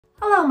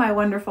Hello, my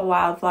wonderful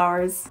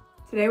wildflowers.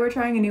 Today we're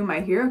trying a new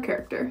My Hero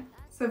character,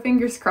 so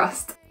fingers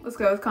crossed. Let's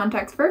go with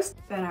contacts first,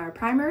 then our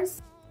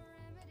primers,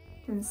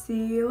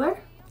 concealer.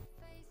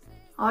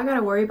 All I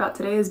gotta worry about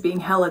today is being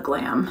hella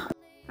glam.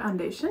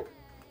 Foundation,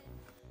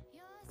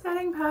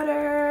 setting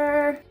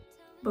powder,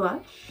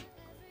 blush,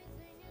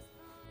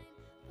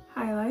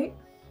 highlight,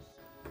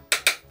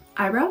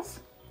 eyebrows.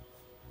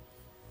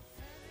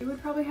 You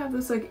would probably have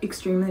this like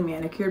extremely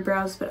manicured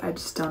brows, but I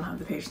just don't have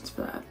the patience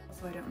for that.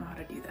 So I don't know how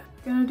to do that.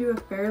 I'm gonna do a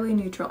fairly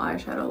neutral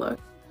eyeshadow look.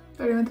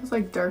 Starting with this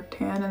like dark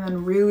tan and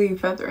then really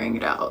feathering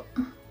it out.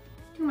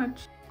 Too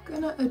much. I'm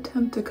gonna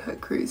attempt a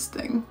cut crease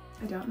thing.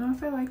 I don't know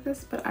if I like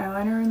this, but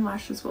eyeliner and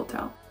lashes will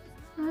tell.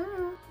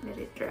 Let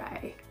it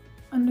dry.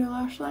 Under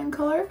lash line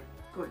color,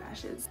 go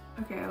lashes.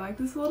 Okay, I like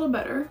this a little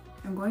better.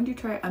 I'm going to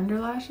try under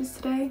lashes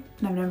today,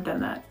 and I've never done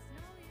that.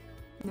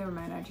 Never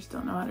mind, I just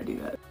don't know how to do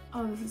that.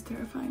 Oh, this is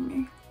terrifying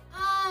me.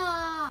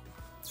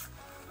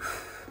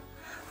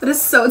 That is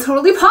so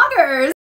totally poggers!